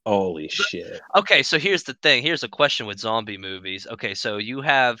though? Holy shit. Okay, so here's the thing. Here's a question with zombie movies. Okay, so you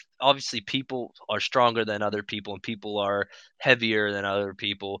have obviously people are stronger than other people, and people are heavier than other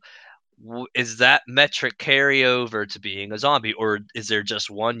people. Is that metric carry over to being a zombie, or is there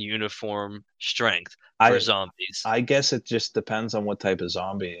just one uniform strength for zombies? I guess it just depends on what type of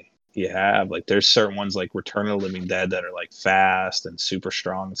zombie you have. Like there's certain ones like Return of the Living Dead that are like fast and super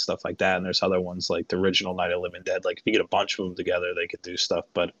strong and stuff like that, and there's other ones like the original Night of the Living Dead. Like if you get a bunch of them together, they could do stuff,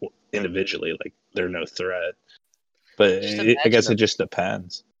 but individually, like they're no threat. But I guess it just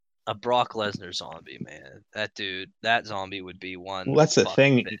depends. A Brock Lesnar zombie, man. That zombie would be one. Well, that's the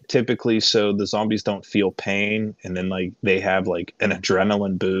thing. Typically, so the zombies don't feel pain, and then like they have like an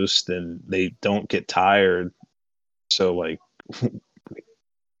adrenaline boost, and they don't get tired. So like,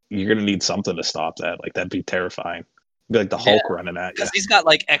 you're gonna need something to stop that. Like that'd be terrifying. It'd be like the Hulk running at you. Because he's got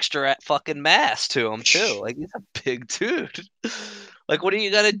like extra fucking mass to him too. Like he's a big dude. Like what are you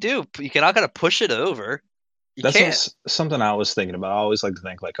gonna do? You're not gonna push it over. That's something I was thinking about. I always like to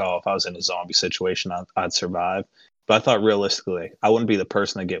think like, oh, if I was in a zombie situation, I'd survive. But I thought realistically, I wouldn't be the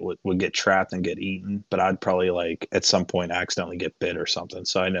person that would get trapped and get eaten. But I'd probably like at some point accidentally get bit or something.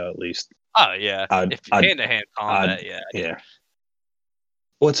 So I know at least. Oh yeah, if hand-to-hand combat, yeah.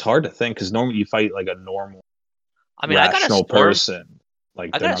 Well, it's hard to think because normally you fight like a normal, rational person.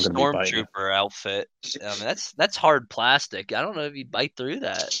 Like I got a stormtrooper outfit. I mean, that's hard plastic. I don't know if you'd bite through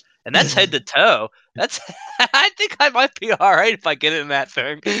that. and that's head to toe. That's I think I might be all right if I get in that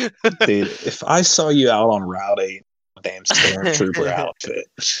thing. Dude, if I saw you out on Route 8, damn Stormtrooper outfit.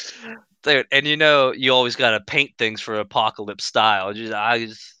 Dude, and you always got to paint things for Apocalypse style. I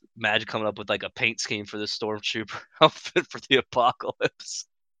just imagine coming up with like a paint scheme for the Stormtrooper outfit for the Apocalypse.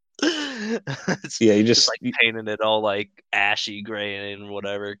 You just like painting it all like ashy gray and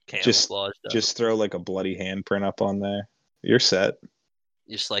whatever camouflage. Just throw like a bloody handprint up on there. You're set.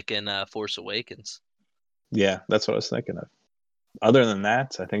 Just like in Force Awakens. Yeah, that's what I was thinking of. Other than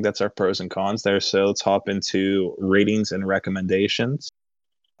that, I think that's our pros and cons there. So let's hop into ratings and recommendations.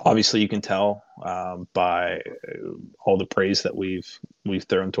 Obviously, you can tell by all the praise that we've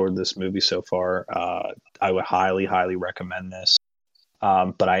thrown toward this movie so far. I would highly, highly recommend this.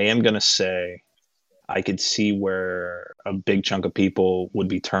 But I am going to say I could see where a big chunk of people would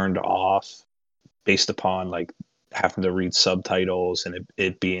be turned off based upon like having to read subtitles and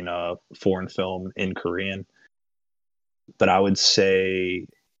it being a foreign film in Korean. But I would say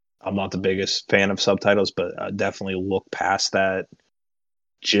I'm not the biggest fan of subtitles, but definitely look past that.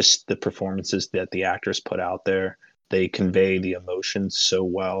 Just the performances that the actors put out there, they convey the emotions so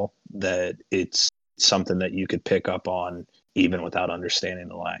well that it's something that you could pick up on even without understanding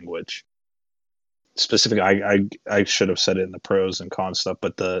the language. Specifically, I should have said it in the pros and cons stuff,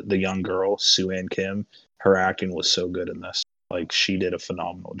 but the young girl, Soo-Ann Kim, her acting was so good in this. Like, she did a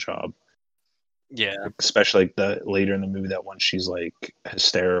phenomenal job. Yeah, especially like the later in the movie, that when she's like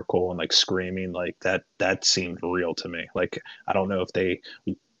hysterical and like screaming, like that seemed real to me. Like, I don't know if they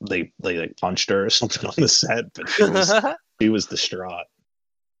like punched her or something on the set, but she was distraught.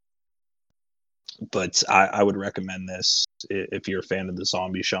 But I would recommend this if you're a fan of the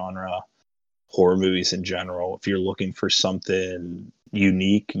zombie genre, horror movies in general. If you're looking for something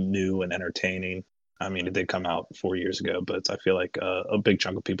unique, new, and entertaining. I mean, it did come out 4 years ago, but I feel like a big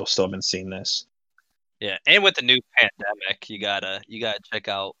chunk of people still haven't seen this. Yeah, and with the new pandemic, you gotta check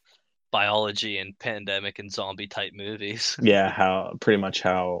out biology and pandemic and zombie type movies. Yeah, how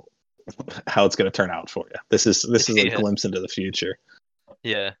it's going to turn out for you. This is a glimpse into the future.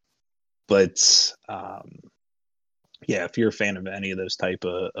 Yeah, but yeah, if you're a fan of any of those type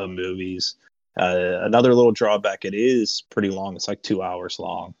of movies, another little drawback, it is pretty long. It's like 2 hours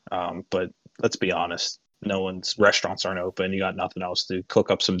long. But let's be honest, restaurants aren't open. You got nothing else to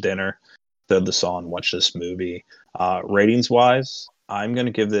cook up some dinner, throw this on, watch this movie. Ratings wise, I'm going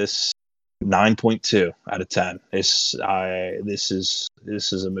to give this 9.2 out of 10. This is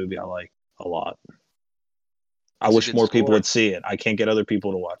a movie I like a lot. I wish more people would see it. I can't get other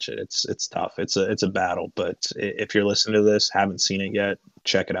people to watch it. It's tough. It's a battle. But if you're listening to this, haven't seen it yet,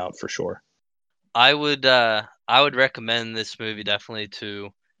 check it out for sure. I would recommend this movie definitely to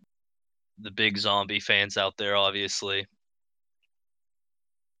the big zombie fans out there. Obviously,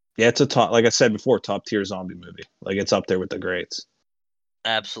 yeah, it's a top. Like I said before, top tier zombie movie. Like, it's up there with the greats.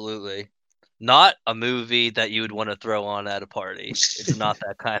 Absolutely. Not a movie that you would want to throw on at a party. It's not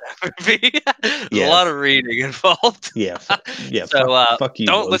that kind of movie. There's a lot of reading involved. Yeah. So fuck you.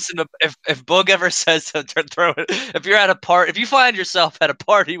 Don't listen to if Boog ever says to throw it. If you're at a party, if you find yourself at a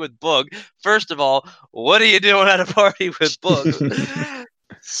party with Boog, first of all, what are you doing at a party with Boog?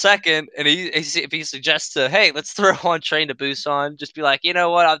 Second, and if he suggests hey, let's throw on Train to Busan, just be like, you know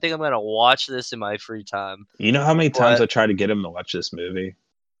what? I think I'm gonna watch this in my free time. You know how many times I try to get him to watch this movie?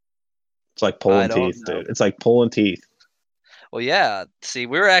 It's like pulling teeth, dude. It's like pulling teeth. Well, yeah. See,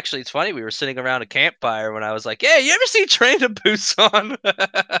 it's funny. We were sitting around a campfire when I was like, "Yeah, you ever see Train to Busan?"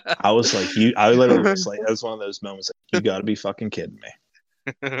 I was like, I literally was like, that was one of those moments. Like, you got to be fucking kidding me.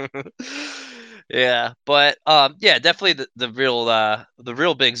 Yeah, but yeah, definitely the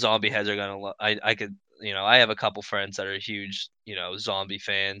real big zombie heads are gonna. I could, I have a couple friends that are huge, zombie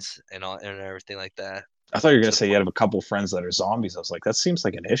fans and everything like that. I thought you were gonna say you have a couple friends that are zombies. I was like, that seems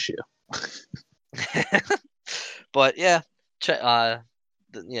like an issue. But yeah,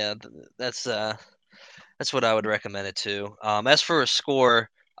 that's what I would recommend it to. As for a score,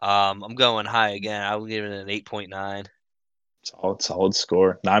 I'm going high again. I will give it an 8.9. Solid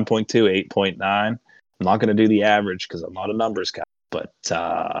score. 9.2, 8.9. I'm not gonna do the average because I'm not a numbers guy, but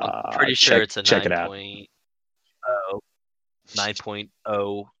I'm pretty sure it's a 9. Check it out.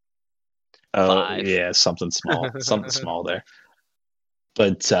 9.0. Oh, yeah, something small there.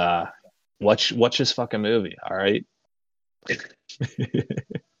 But watch this fucking movie, all right?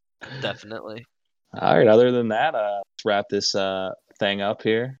 Definitely. All right, other than that, let's wrap this thing up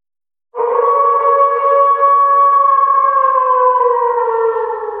here.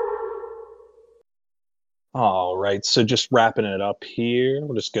 All right, so just wrapping it up here,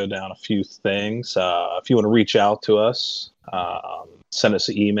 we'll just go down a few things. If you want to reach out to us, Send us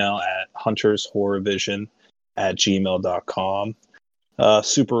an email at huntershorrorvision@gmail.com.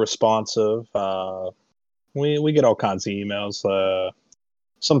 Super responsive. We get all kinds of emails.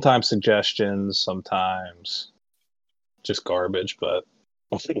 Sometimes suggestions, sometimes just garbage, but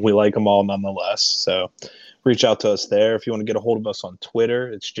we like them all nonetheless. So reach out to us there. If you want to get a hold of us on Twitter,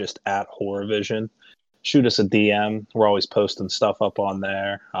 it's just at HorrorVision. Shoot us a DM. We're always posting stuff up on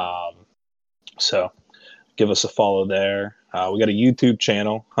there. So give us a follow there. We got a YouTube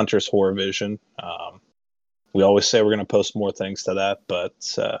channel, Hunter's Horror Vision. We always say we're going to post more things to that, but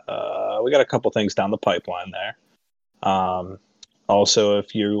we got a couple things down the pipeline there. Also,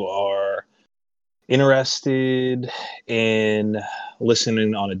 if you are interested in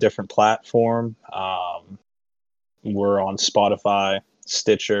listening on a different platform, we're on Spotify,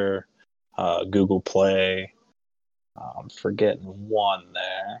 Stitcher, Google Play. I'm forgetting one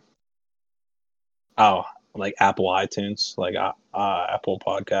there. Oh, like Apple iTunes, like Apple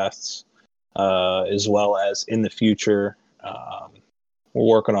Podcasts, as well as in the future. We're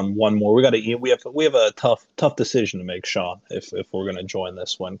working on one more. We have a tough decision to make, Sean, if we're going to join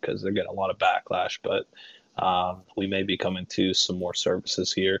this one, because they're getting a lot of backlash. But we may be coming to some more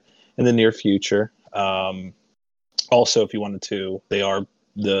services here in the near future. Also, if you wanted to,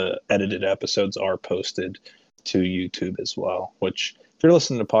 the edited episodes are posted to YouTube as well. Which, if you're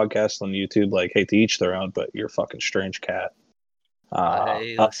listening to podcasts on YouTube, like, hey, to each their own, but you're a fucking strange cat.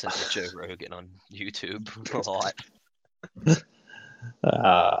 I listen to Joe Rogan on YouTube a lot.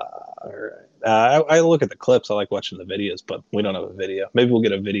 All right. I look at the clips. I like watching the videos, but we don't have a video. Maybe we'll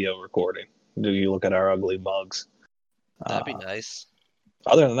get a video recording. Do you look at our ugly mugs? That'd be nice.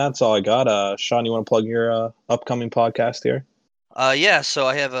 Other than that, that's all I got. Sean, you want to plug your upcoming podcast here? Yeah. So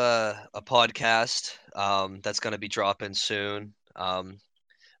I have a podcast that's going to be dropping soon.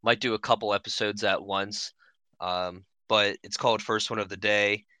 Might do a couple episodes at once, but it's called First One of the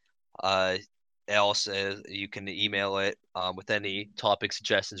Day. Also, you can email it with any topic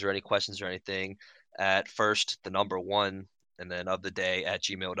suggestions or any questions or anything at first1 and then of the day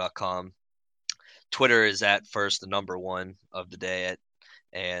 @gmail.com. Twitter is at first1 of the day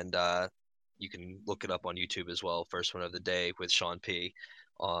and you can look it up on YouTube as well. First One of the Day with Sean P.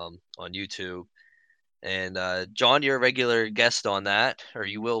 On YouTube. And John, you're a regular guest on that, or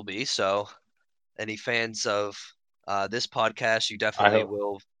you will be. So, any fans of this podcast, you definitely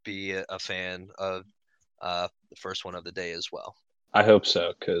will be a fan of the First One of the Day as well. I hope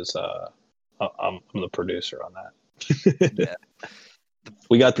so, because I'm the producer on that. Yeah.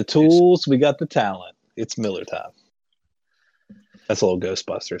 We got the tools, we got the talent. It's Miller time. That's a little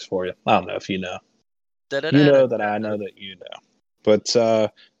Ghostbusters for you. I don't know if you know. You know that I know that you know. But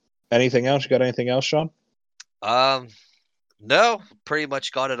anything else? You got anything else, Sean? No, pretty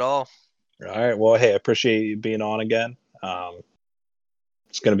much got it all. All right. Well, hey, I appreciate you being on again.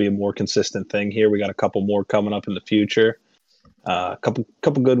 It's going to be a more consistent thing here. We got a couple more coming up in the future. A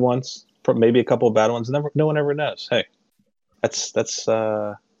couple good ones, maybe a couple of bad ones. No one ever knows. Hey, that's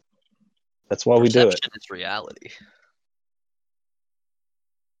why we do it. Perception is reality.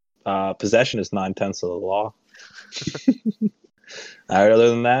 Possession is 9/10 of the law. All right. Other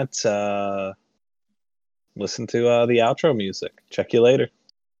than that, listen to the outro music. Check you later.